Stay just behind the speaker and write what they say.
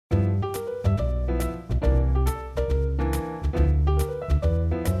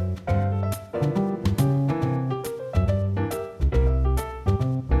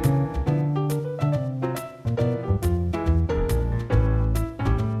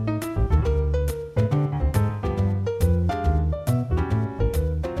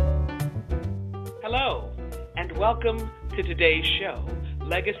Welcome to today's show,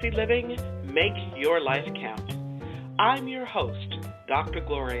 Legacy Living, Make Your Life Count. I'm your host, Dr.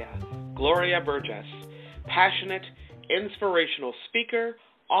 Gloria Burgess, passionate, inspirational speaker,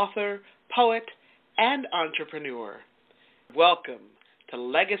 author, poet, and entrepreneur. Welcome to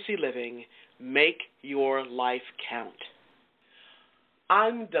Legacy Living, Make Your Life Count.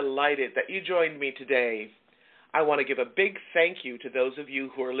 I'm delighted that you joined me today. I want to give a big thank you to those of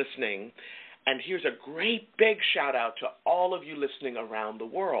you who are listening. And here's a great big shout out to all of you listening around the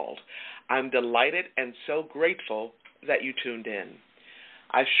world. I'm delighted and so grateful that you tuned in.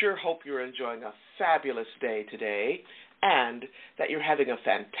 I sure hope you're enjoying a fabulous day today and that you're having a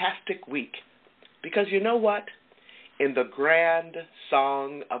fantastic week. Because you know what? In the grand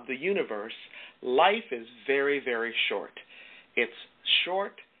song of the universe, life is very, very short. It's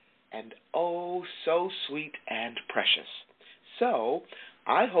short and oh so sweet and precious. So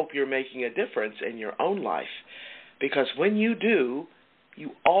I hope you're making a difference in your own life, because when you do,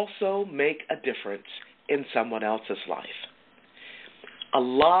 you also make a difference in someone else's life. A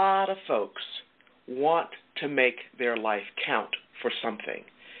lot of folks want to make their life count for something.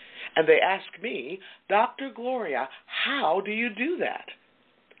 And they ask me, Dr. Gloria, how do you do that?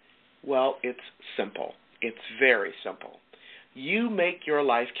 Well, it's simple. It's very simple. You make your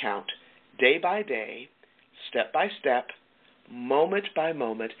life count day by day, step by step, moment by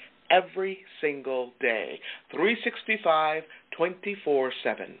moment, every single day, 365,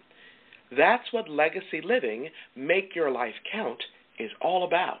 24/7. That's what Legacy Living, Make Your Life Count is all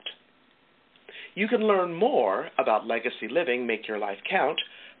about. You can learn more about Legacy Living, Make Your Life Count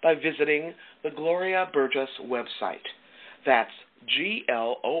by visiting the Gloria Burgess website. That's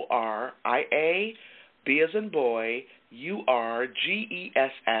GLORIA, B as in boy,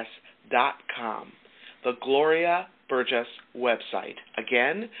 URGESS.com. The Gloria Burgess website.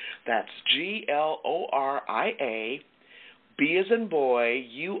 Again, that's GLORIA, B as in boy,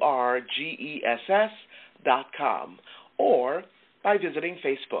 URGESS.com, or by visiting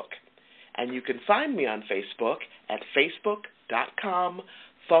Facebook. And you can find me on Facebook at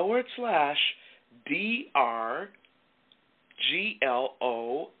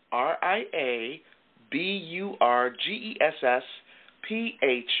facebook.com/DRGLORIA BURGESS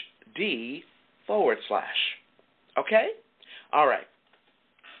PHD/. Okay? All right.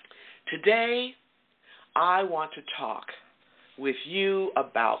 Today, I want to talk with you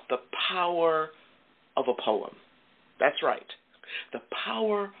about the power of a poem. That's right. The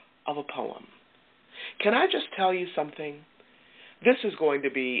power of a poem. Can I just tell you something? This is going to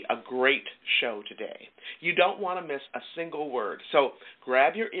be a great show today. You don't want to miss a single word. So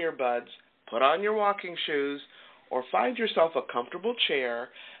grab your earbuds, put on your walking shoes, or find yourself a comfortable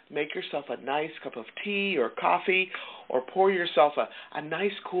chair, make yourself a nice cup of tea or coffee, or pour yourself a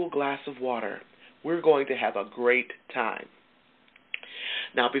nice cool glass of water. We're going to have a great time.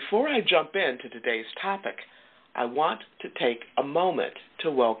 Now, before I jump into today's topic, I want to take a moment to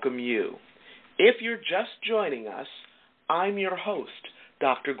welcome you. If you're just joining us, I'm your host,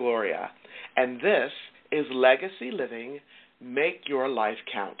 Dr. Gloria, and this is Legacy Living, Make Your Life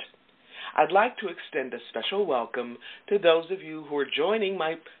Count. I'd like to extend a special welcome to those of you who are joining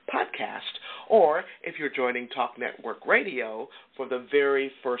my podcast, or if you're joining Talk Network Radio for the very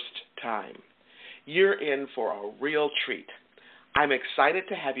first time. You're in for a real treat. I'm excited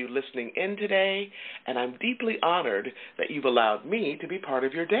to have you listening in today, and I'm deeply honored that you've allowed me to be part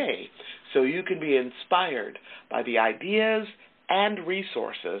of your day so you can be inspired by the ideas and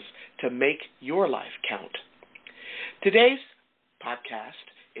resources to make your life count. Today's podcast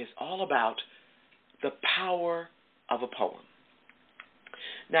is all about the power of a poem.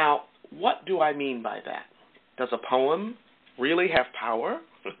 Now, what do I mean by that? Does a poem really have power?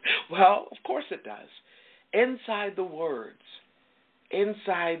 Well, of course it does. Inside the words,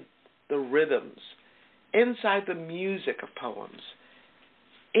 inside the rhythms, inside the music of poems,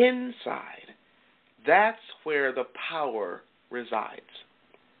 inside, that's where the power resides.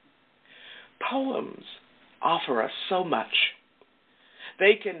 Poems offer us so much.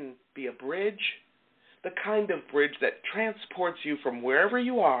 They can be a bridge, the kind of bridge that transports you from wherever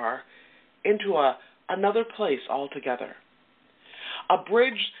you are into another place altogether. A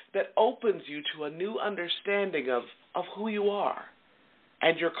bridge that opens you to a new understanding of who you are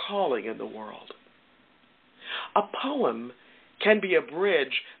and your calling in the world. A poem can be a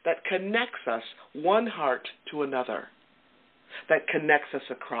bridge that connects us one heart to another, that connects us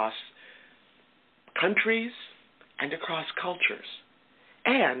across countries and across cultures,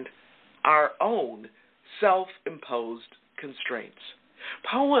 and our own self-imposed constraints.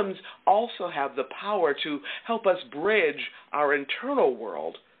 Poems also have the power to help us bridge our internal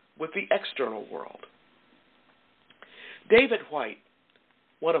world with the external world. David Whyte,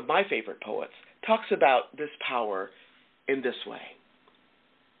 one of my favorite poets, talks about this power in this way.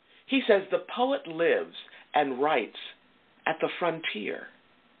 He says, the poet lives and writes at the frontier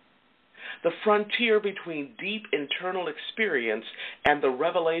between deep internal experience and the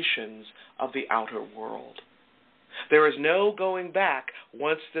revelations of the outer world. There is no going back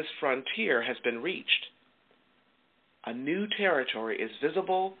once this frontier has been reached. A new territory is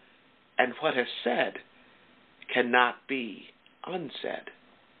visible, and what is said cannot be unsaid.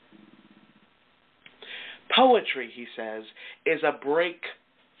 Poetry, he says, is a break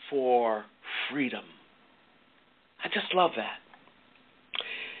for freedom. I just love that.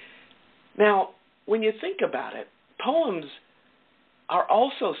 Now, when you think about it, poems are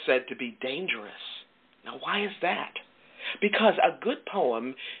also said to be dangerous. Now, why is that? Because a good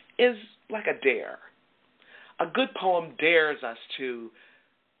poem is like a dare. A good poem dares us to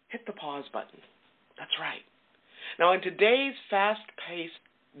hit the pause button. That's right. Now, in today's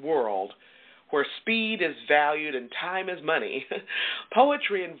fast-paced world, where speed is valued and time is money,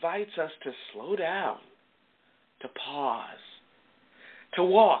 poetry invites us to slow down, to pause, to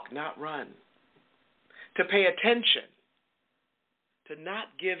walk, not run, to pay attention, to not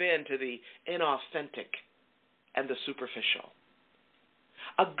give in to the inauthentic and the superficial.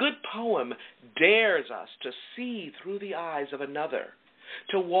 A good poem dares us to see through the eyes of another,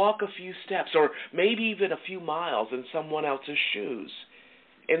 to walk a few steps or maybe even a few miles in someone else's shoes,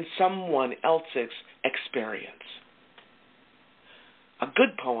 in someone else's experience. A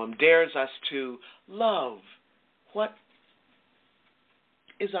good poem dares us to love what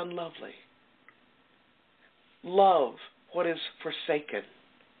is unlovely. Love what is forsaken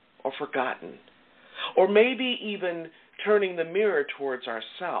or forgotten, or maybe even turning the mirror towards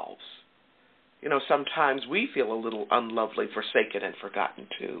ourselves. You know, sometimes we feel a little unlovely, forsaken, and forgotten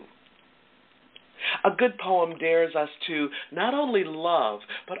too. A good poem dares us to not only love,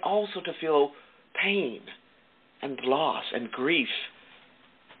 but also to feel pain and loss and grief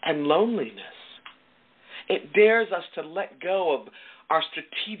and loneliness. It dares us to let go of our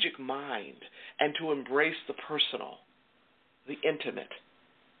strategic mind and to embrace the personal, the intimate,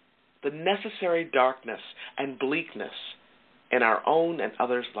 the necessary darkness and bleakness in our own and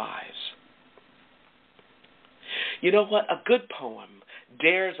others' lives. You know what? A good poem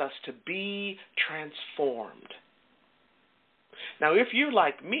dares us to be transformed. Now, if you're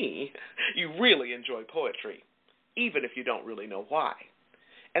like me, you really enjoy poetry, even if you don't really know why.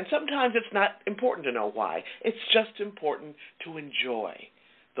 And sometimes it's not important to know why. It's just important to enjoy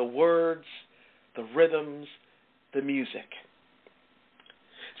the words, the rhythms, the music.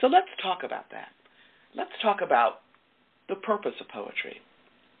 So let's talk about that. Let's talk about the purpose of poetry.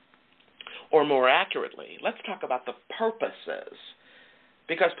 Or more accurately, let's talk about the purposes.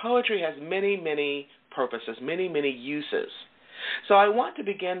 Because poetry has many, many purposes, many, many uses. So I want to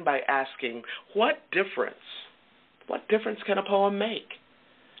begin by asking, what difference can a poem make?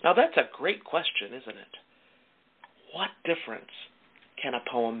 Now that's a great question, isn't it? What difference can a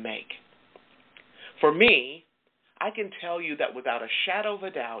poem make? For me, I can tell you that without a shadow of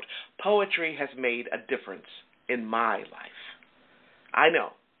a doubt, poetry has made a difference in my life. I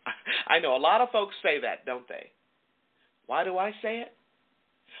know a lot of folks say that, don't they? Why do I say it?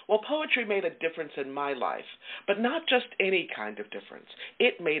 Well, poetry made a difference in my life, but not just any kind of difference.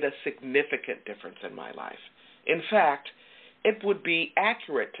 It made a significant difference in my life. In fact, it would be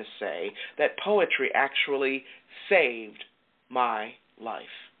accurate to say that poetry actually saved my life.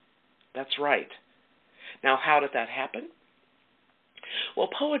 That's right. Now, how did that happen? Well,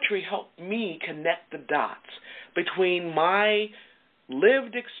 poetry helped me connect the dots between my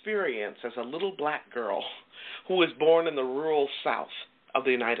lived experience as a little black girl who was born in the rural South of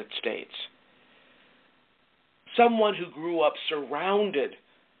the United States. Someone who grew up surrounded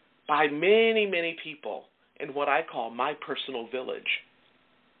by many, many people in what I call my personal village.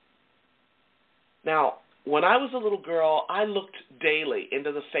 Now, when I was a little girl, I looked daily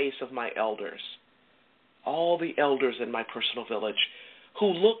into the face of my elders, all the elders in my personal village, who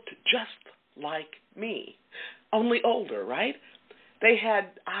looked just like me, only older, right? They had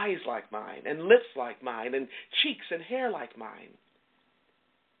eyes like mine, and lips like mine, and cheeks and hair like mine.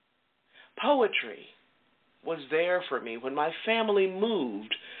 Poetry was there for me when my family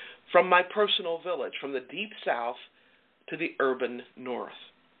moved from my personal village, from the deep South to the urban North.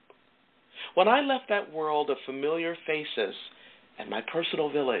 When I left that world of familiar faces and my personal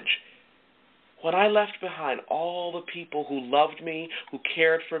village, when I left behind all the people who loved me, who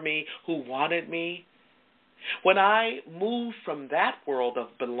cared for me, who wanted me, when I moved from that world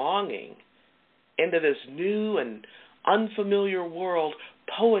of belonging into this new and unfamiliar world,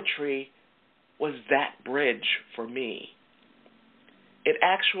 poetry was that bridge for me. It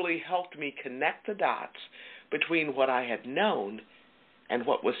actually helped me connect the dots between what I had known and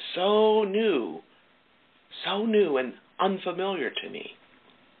what was so new and unfamiliar to me.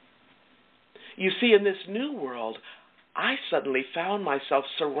 You see, in this new world, I suddenly found myself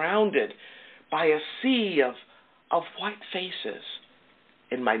surrounded by a sea of white faces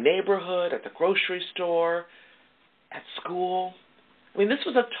in my neighborhood, at the grocery store, at school. I mean, this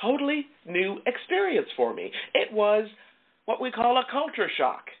was a totally new experience for me. It was what we call a culture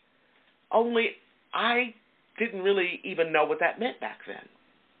shock, only I didn't really even know what that meant back then.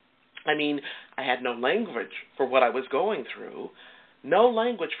 I mean, I had no language for what I was going through, no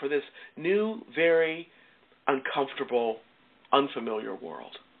language for this new, very uncomfortable, unfamiliar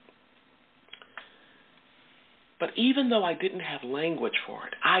world. But even though I didn't have language for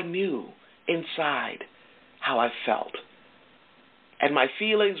it, I knew inside how I felt. And my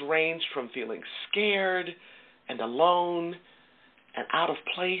feelings ranged from feeling scared and alone and out of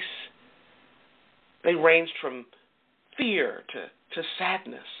place. They ranged from fear to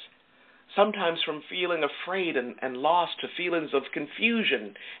sadness, sometimes from feeling afraid and lost to feelings of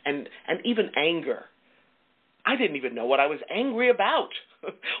confusion and even anger. I didn't even know what I was angry about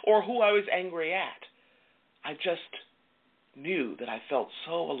or who I was angry at. I just knew that I felt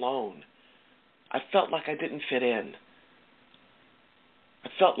so alone. I felt like I didn't fit in. I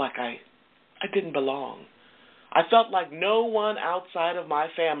felt like I didn't belong. I felt like no one outside of my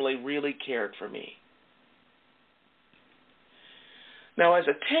family really cared for me. Now, as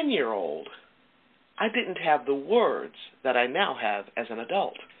a 10-year-old, I didn't have the words that I now have as an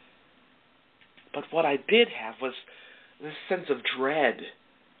adult. But what I did have was this sense of dread,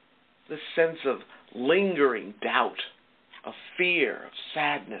 this sense of lingering doubt, of fear, of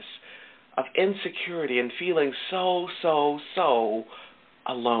sadness, of insecurity, and feeling so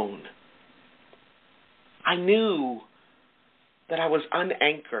alone. I knew that I was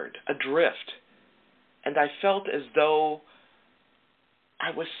unanchored, adrift, and I felt as though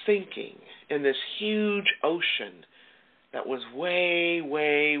I was sinking in this huge ocean that was way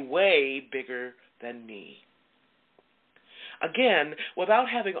bigger than me. Again, without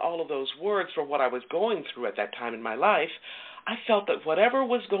having all of those words for what I was going through at that time in my life, I felt that whatever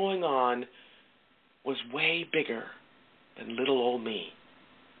was going on was way bigger than little old me.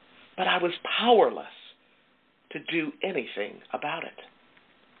 But I was powerless to do anything about it.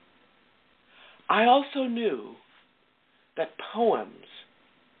 I also knew that poems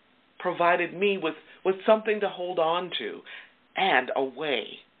provided me with something to hold on to and a way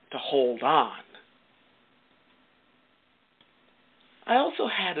to hold on. I also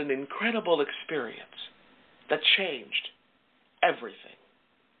had an incredible experience that changed everything.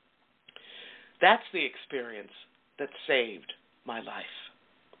 That's the experience that saved my life.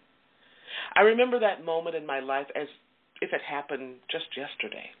 I remember that moment in my life as if it happened just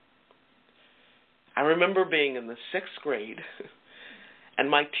yesterday. I remember being in the 6th grade, and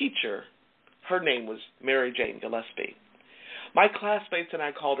my teacher, her name was Mary Jane Gillespie. My classmates and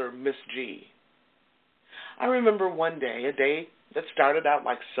I called her Miss G. I remember one day, a day that started out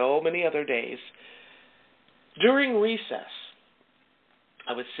like so many other days. During recess,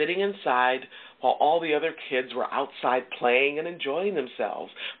 I was sitting inside while all the other kids were outside playing and enjoying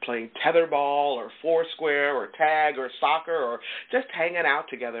themselves, playing tetherball or foursquare or tag or soccer or just hanging out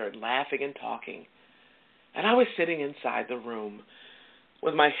together and laughing and talking. And I was sitting inside the room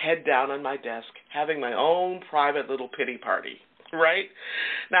with my head down on my desk, having my own private little pity party, right?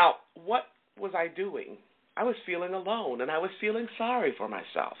 Now, what was I doing? I was feeling alone, and I was feeling sorry for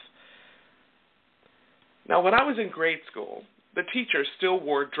myself. Now, when I was in grade school, the teachers still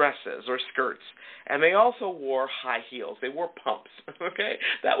wore dresses or skirts, and they also wore high heels. They wore pumps, okay?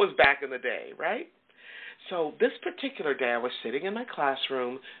 That was back in the day, right? So this particular day, I was sitting in my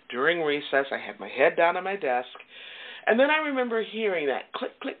classroom during recess. I had my head down on my desk, and then I remember hearing that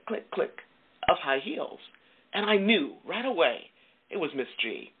click, click, click, click of high heels, and I knew right away it was Miss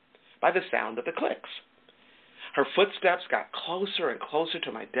G by the sound of the clicks. Her footsteps got closer and closer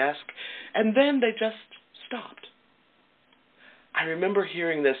to my desk, and then they just stopped. I remember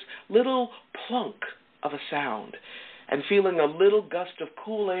hearing this little plunk of a sound and feeling a little gust of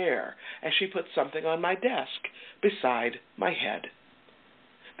cool air as she put something on my desk beside my head.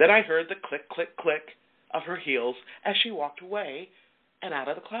 Then I heard the click, click, click of her heels as she walked away and out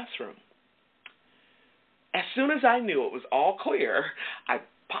of the classroom. As soon as I knew it was all clear, I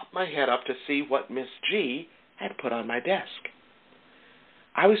popped my head up to see what Miss G had put on my desk.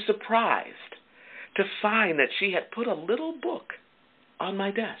 I was surprised to find that she had put a little book on my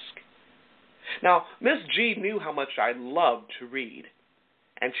desk. Now, Miss G knew how much I loved to read,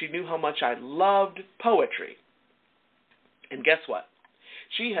 and she knew how much I loved poetry. And guess what?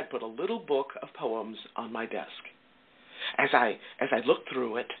 she had put a little book of poems on my desk. As I looked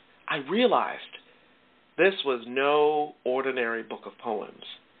through it, I realized this was no ordinary book of poems.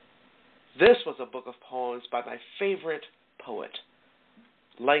 This was a book of poems by my favorite poet,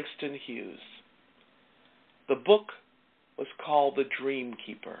 Langston Hughes. The book was called The Dream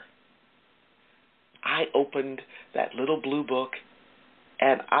Keeper. I opened that little blue book,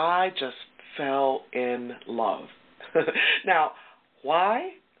 and I just fell in love. Now,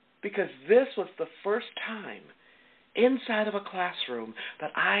 why? Because this was the first time inside of a classroom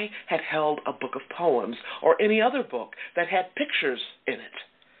that I had held a book of poems or any other book that had pictures in it.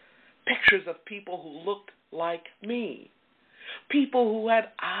 Pictures of people who looked like me. People who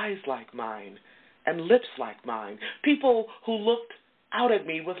had eyes like mine and lips like mine. People who looked out at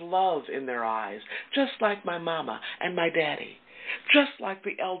me with love in their eyes, just like my mama and my daddy, just like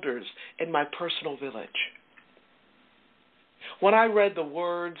the elders in my personal village. When I read the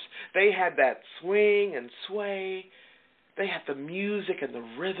words, they had that swing and sway. They had the music and the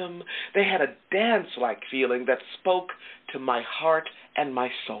rhythm. They had a dance-like feeling that spoke to my heart and my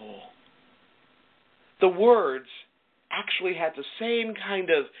soul. The words actually had the same kind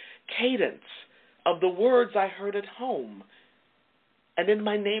of cadence of the words I heard at home and in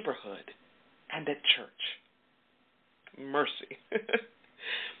my neighborhood and at church. Mercy.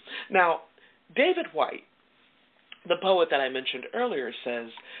 Now, David Whyte, the poet that I mentioned earlier, says,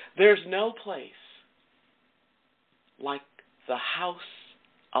 "There's no place like the house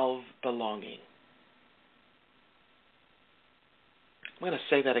of belonging." I'm going to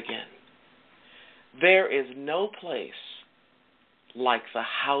say that again. There is no place like the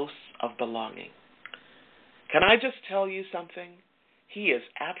house of belonging. Can I just tell you something? He is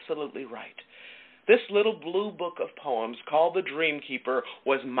absolutely right. This little blue book of poems called The Dream Keeper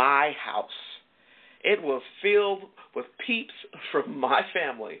was my house. It was filled with peeps from my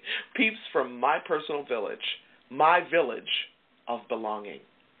family, peeps from my personal village, my village of belonging.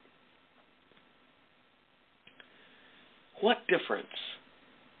 What difference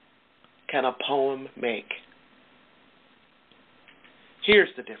can a poem make? Here's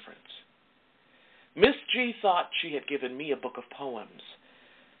the difference. Miss G thought she had given me a book of poems,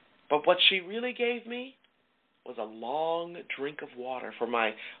 but what she really gave me was a long drink of water for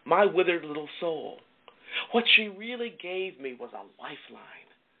my withered little soul. What she really gave me was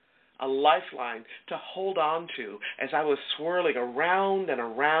a lifeline to hold on to as I was swirling around and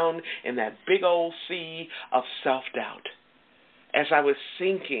around in that big old sea of self-doubt, as I was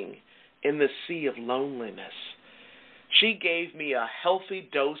sinking in the sea of loneliness. She gave me a healthy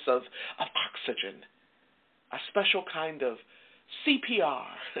dose of oxygen, a special kind of CPR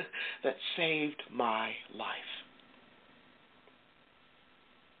that saved my life.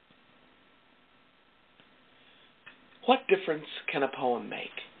 What difference can a poem make?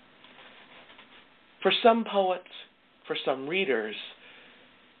 For some poets, for some readers,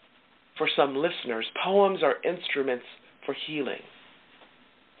 for some listeners, poems are instruments for healing.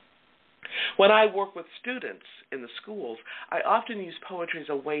 When I work with students in the schools, I often use poetry as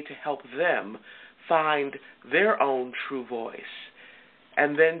a way to help them find their own true voice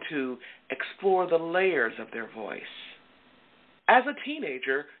and then to explore the layers of their voice. As a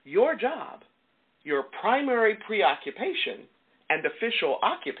teenager, your job, your primary preoccupation and official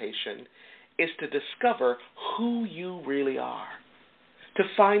occupation is to discover who you really are, to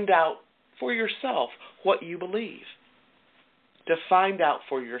find out for yourself what you believe, to find out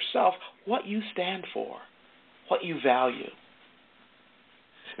for yourself what you stand for, what you value.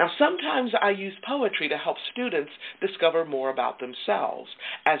 Now, sometimes I use poetry to help students discover more about themselves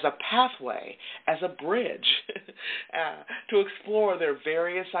as a pathway, as a bridge to explore their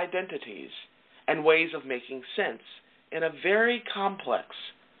various identities and ways of making sense in a very complex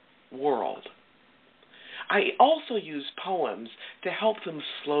world. I also use poems to help them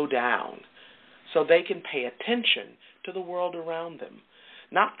slow down so they can pay attention to the world around them.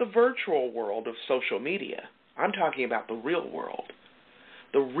 Not the virtual world of social media. I'm talking about the real world.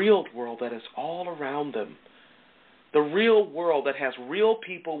 The real world that is all around them. The real world that has real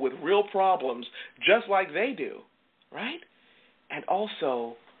people with real problems just like they do, right? And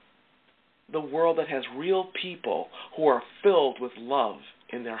also the world that has real people who are filled with love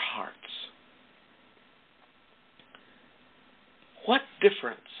in their hearts. What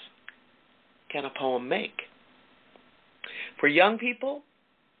difference can a poem make? For young people,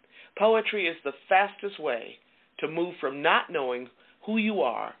 poetry is the fastest way to move from not knowing who you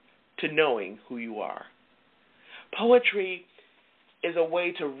are to knowing who you are. Poetry is a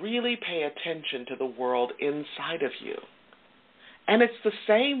way to really pay attention to the world inside of you. And it's the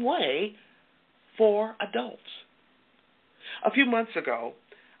same way for adults. A few months ago,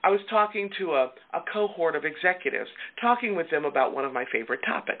 I was talking to a cohort of executives, talking with them about one of my favorite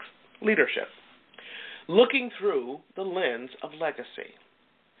topics, leadership, looking through the lens of legacy.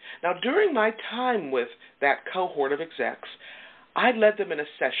 Now, during my time with that cohort of execs, I led them in a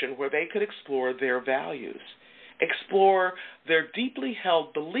session where they could explore their values, explore their deeply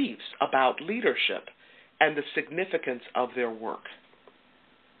held beliefs about leadership and the significance of their work.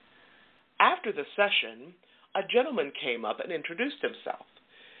 After the session, a gentleman came up and introduced himself.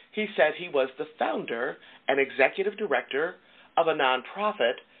 He said he was the founder and executive director of a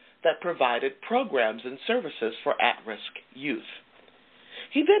nonprofit that provided programs and services for at-risk youth.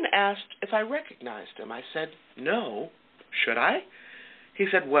 He then asked if I recognized him. I said, "No. Should I?" He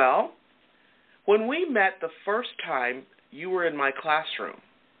said, "Well, when we met the first time you were in my classroom,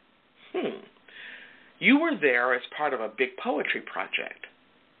 you were there as part of a big poetry project."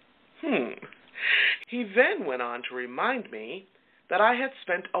 He then went on to remind me that I had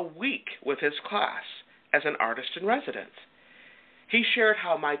spent a week with his class as an artist in residence. He shared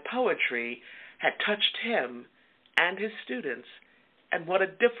how my poetry had touched him and his students and what a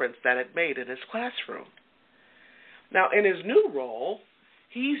difference that had made in his classroom. Now, in his new role,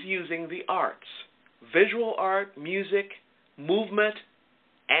 he's using the arts, visual art, music, movement,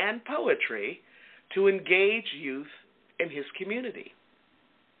 and poetry to engage youth in his community.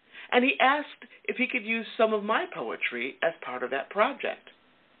 And he asked if he could use some of my poetry as part of that project.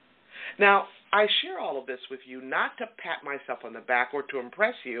 Now, I share all of this with you not to pat myself on the back or to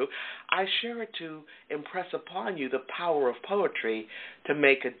impress you. I share it to impress upon you the power of poetry to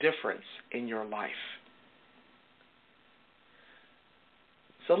make a difference in your life.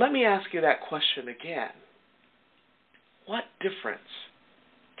 So let me ask you that question again. What difference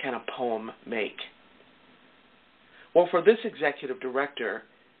can a poem make? Well, for this executive director,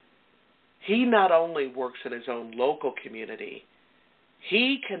 he not only works in his own local community,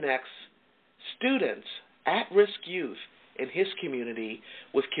 he connects students, at-risk youth in his community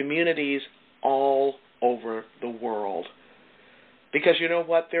with communities all over the world. Because you know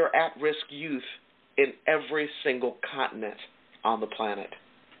what? There are at-risk youth in every single continent on the planet.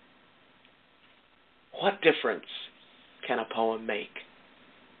 What difference can a poem make?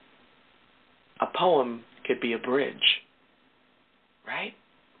 A poem could be a bridge, right?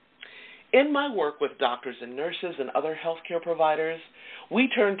 In my work with doctors and nurses and other healthcare providers, we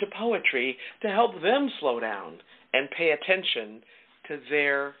turn to poetry to help them slow down and pay attention to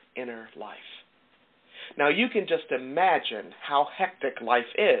their inner life. Now, you can just imagine how hectic life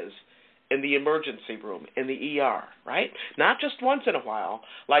is in the emergency room, in the ER, right? Not just once in a while,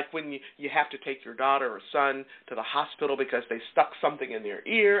 like when you have to take your daughter or son to the hospital because they stuck something in their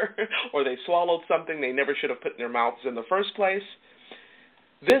ear or they swallowed something they never should have put in their mouths in the first place.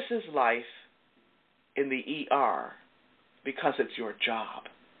 This is life in the ER because it's your job.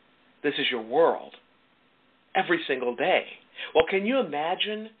 This is your world every single day. Well, can you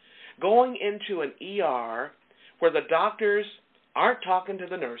imagine going into an ER where the doctors aren't talking to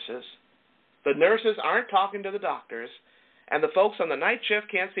the nurses aren't talking to the doctors, and the folks on the night shift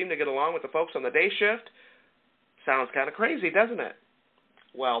can't seem to get along with the folks on the day shift? Sounds kind of crazy, doesn't it?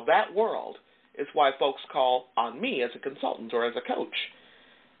 Well, that world is why folks call on me as a consultant or as a coach.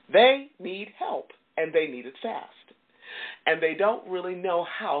 They need help, and they need it fast. And they don't really know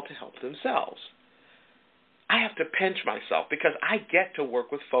how to help themselves. I have to pinch myself because I get to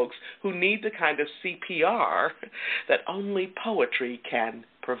work with folks who need the kind of CPR that only poetry can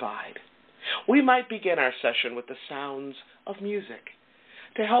provide. We might begin our session with the sounds of music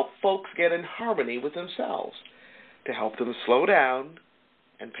to help folks get in harmony with themselves, to help them slow down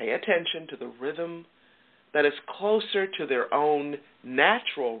and pay attention to the rhythm that is closer to their own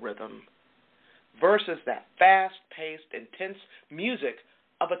natural rhythm versus that fast-paced, intense music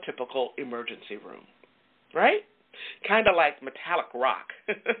of a typical emergency room, right? Kind of like metallic rock.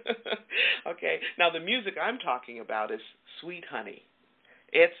 Okay, now the music I'm talking about is Sweet Honey.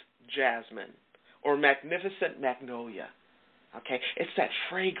 It's jasmine or magnificent magnolia. Okay, it's that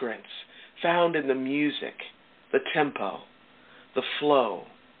fragrance found in the music, the tempo, the flow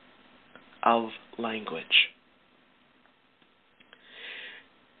of language.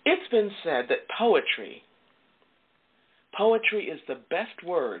 It's been said that poetry is the best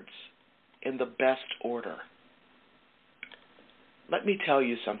words in the best order. Let me tell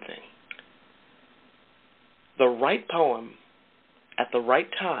you something. The right poem at the right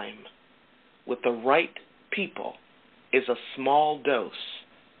time with the right people is a small dose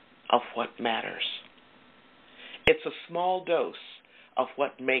of what matters. It's a small dose of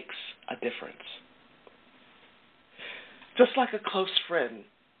what makes a difference. Just like a close friend,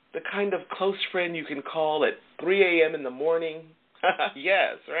 the kind of close friend you can call at 3 a.m. in the morning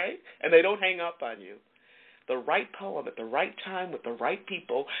Yes, right? And they don't hang up on you. The right poem at the right time with the right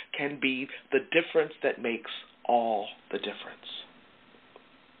people can be the difference that makes all the difference.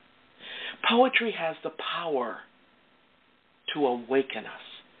 Poetry has the power to awaken us,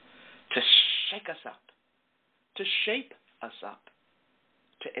 to shake us up, to shape us up,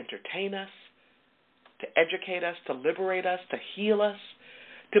 to entertain us, to educate us, to liberate us, to heal us,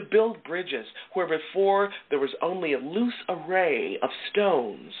 to build bridges where before there was only a loose array of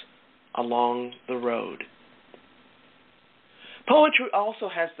stones along the road. Poetry also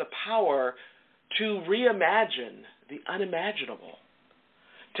has the power to reimagine the unimaginable,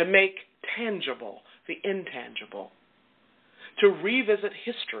 to make tangible the intangible, to revisit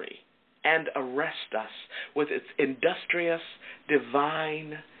history and arrest us with its industrious,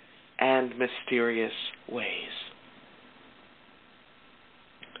 divine, and mysterious ways.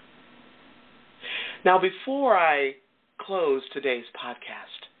 Now, before I close today's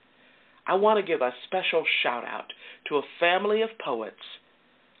podcast, I want to give a special shout out to a family of poets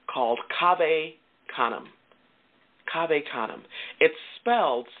called Cave Canem. Cave Canem. It's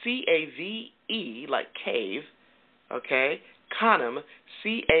spelled C-A-V-E, like cave, okay? Canem,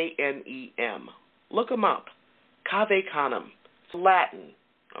 C-A-N-E-M. Look them up. Cave Canem. It's Latin,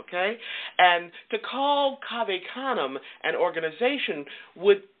 okay? And to call Cave Canem an organization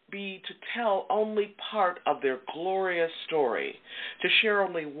would be to tell only part of their glorious story, to share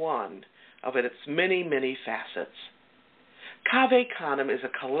only one of its many, many facets. Cave Canem is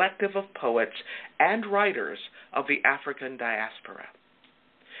a collective of poets and writers of the African diaspora.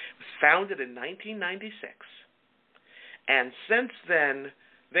 It was founded in 1996, and since then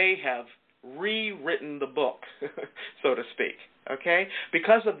they have rewritten the book, so to speak. Okay?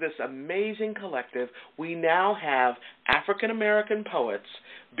 Because of this amazing collective, we now have African American poets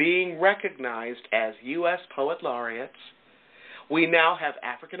being recognized as U.S. Poet Laureates. We now have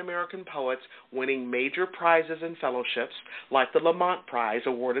African American poets winning major prizes and fellowships, like the Lamont Prize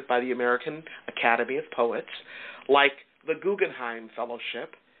awarded by the American Academy of Poets, like the Guggenheim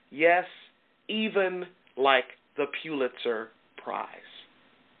Fellowship, yes, even like the Pulitzer Prize.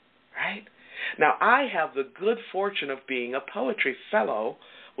 Right? Now, I have the good fortune of being a poetry fellow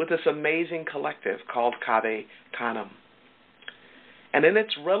with this amazing collective called Cave Canem. And in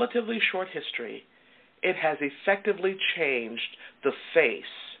its relatively short history, it has effectively changed the face,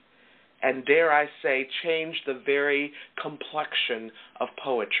 and dare I say, changed the very complexion of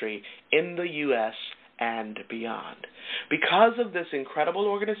poetry in the U.S. and beyond. Because of this incredible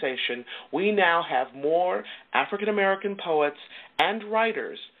organization, we now have more African American poets and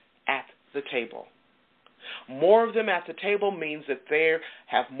writers at the table. More of them at the table means that they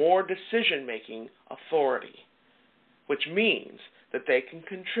have more decision-making authority, which means that they can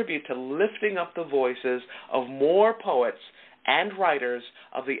contribute to lifting up the voices of more poets and writers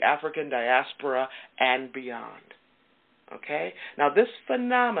of the African diaspora and beyond. Okay? Now, this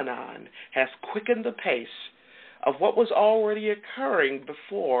phenomenon has quickened the pace of what was already occurring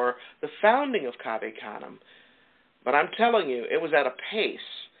before the founding of Cave Canem, but I'm telling you, it was at a pace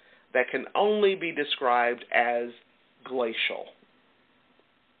that can only be described as glacial.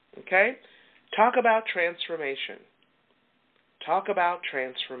 Okay? Talk about transformation. Talk about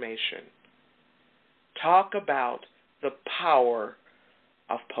transformation. Talk about the power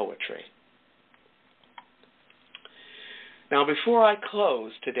of poetry. Now, before I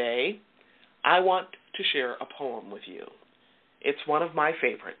close today, I want to share a poem with you. It's one of my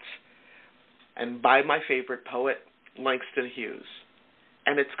favorites, and by my favorite poet, Langston Hughes.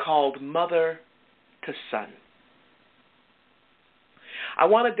 And it's called Mother to Son. I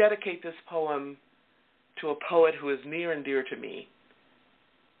want to dedicate this poem to a poet who is near and dear to me,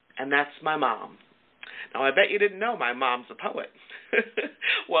 and that's my mom. Now, I bet you didn't know my mom's a poet.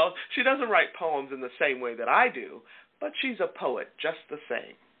 Well, she doesn't write poems in the same way that I do, but she's a poet just the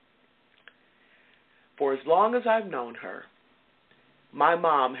same. For as long as I've known her, my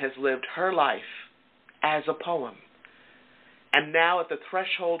mom has lived her life as a poem. And now at the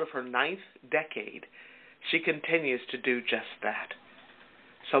threshold of her 9th decade, she continues to do just that.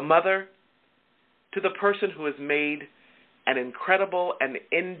 So, Mother, to the person who has made an incredible and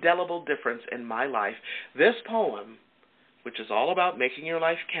indelible difference in my life, this poem, which is all about making your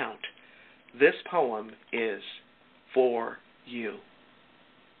life count, this poem is for you.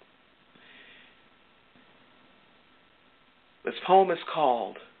 This poem is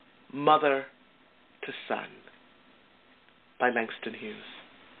called Mother to Son by Langston Hughes.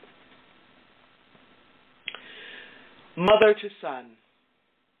 Mother to son.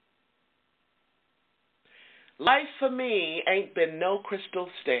 Life for me ain't been no crystal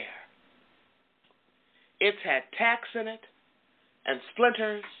stair. It's had tacks in it, and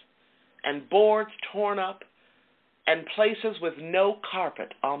splinters and boards torn up and places with no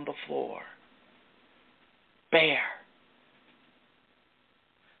carpet on the floor. Bare.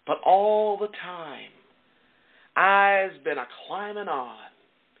 But all the time, I's been a-climbing on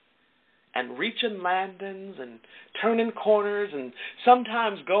and reaching landings and turning corners and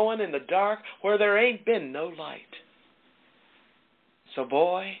sometimes going in the dark where there ain't been no light. So,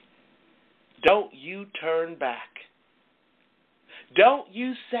 boy, don't you turn back. Don't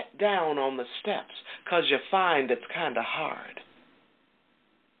you sit down on the steps 'cause you find it's kind of hard.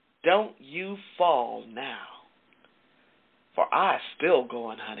 Don't you fall now. For I's still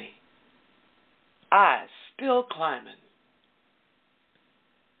going, honey. I's still climbing.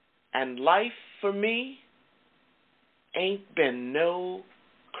 And life for me ain't been no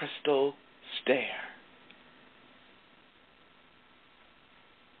crystal stair.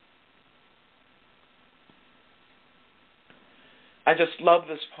 I just love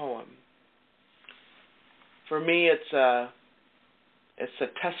this poem. For me, it's a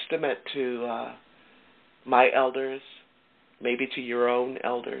testament to my elders, maybe to your own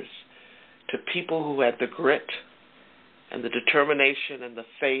elders, to people who had the grit and the determination and the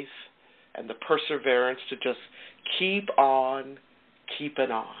faith and the perseverance to just keep on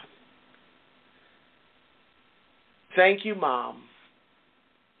keeping on. Thank you, Mom,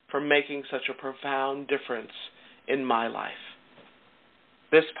 for making such a profound difference in my life.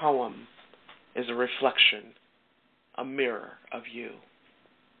 This poem is a reflection, a mirror of you.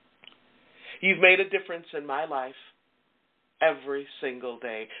 You've made a difference in my life every single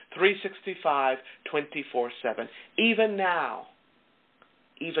day, 365, 24/7. Even now,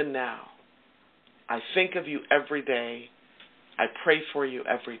 I think of you every day. I pray for you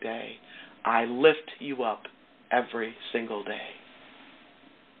every day. I lift you up every single day.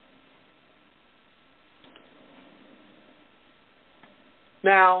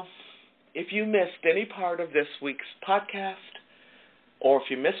 Now, if you missed any part of this week's podcast, or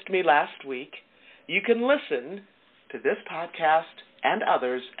if you missed me last week, you can listen to this podcast and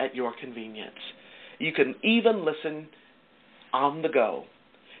others at your convenience. You can even listen on the go.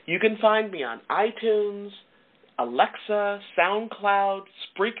 You can find me on iTunes, Alexa, SoundCloud,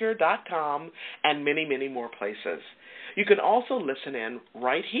 Spreaker.com, and many, many more places. You can also listen in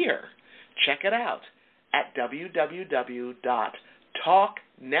right here. Check it out at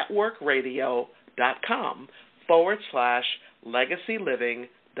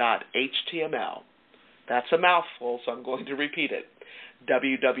www.talknetworkradio.com/legacyliving.html. That's a mouthful, so I'm going to repeat it.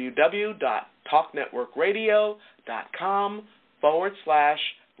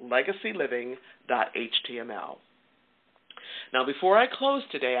 www.talknetworkradio.com/legacyliving.html. Now, before I close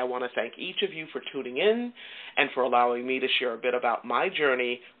today, I want to thank each of you for tuning in and for allowing me to share a bit about my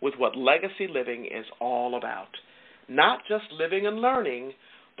journey with what legacy living is all about. Not just living and learning,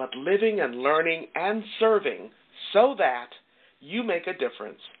 but living and learning and serving so that you make a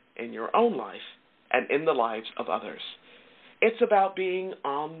difference in your own life and in the lives of others. It's about being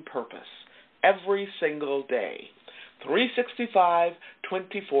on purpose every single day, 365,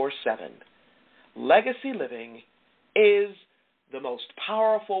 24/7. Legacy living is the most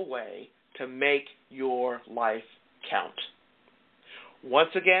powerful way to make your life count.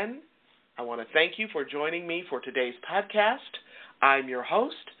 Once again, I want to thank you for joining me for today's podcast. I'm your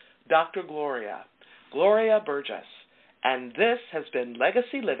host, Dr. Gloria Burgess, and this has been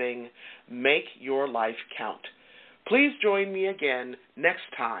Legacy Living, Make Your Life Count. Please join me again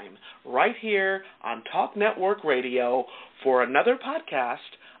next time, right here on Talk Network Radio for another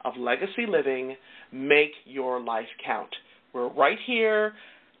podcast of Legacy Living, Make Your Life Count. We're right here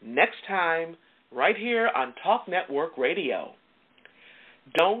next time, right here on Talk Network Radio.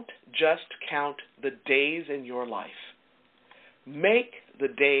 Don't just count the days in your life. Make the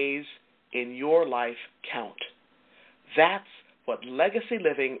days in your life count. That's what legacy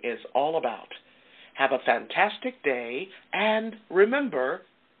living is all about. Have a fantastic day, and remember,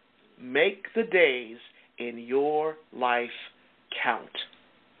 make the days in your life count.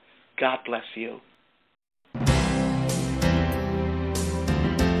 God bless you.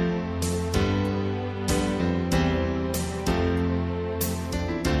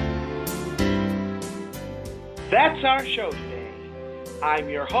 That's our show today. I'm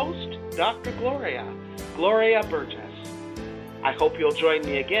your host, Dr. Gloria Burgess. I hope you'll join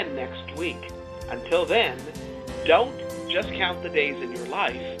me again next week. Until then, don't just count the days in your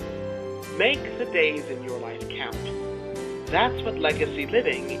life. Make the days in your life count. That's what legacy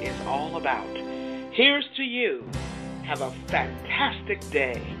living is all about. Here's to you. Have a fantastic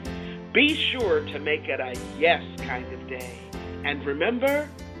day. Be sure to make it a yes kind of day. And remember,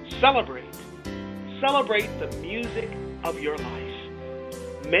 celebrate. Celebrate the music of your life.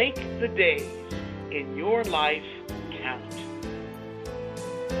 Make the days in your life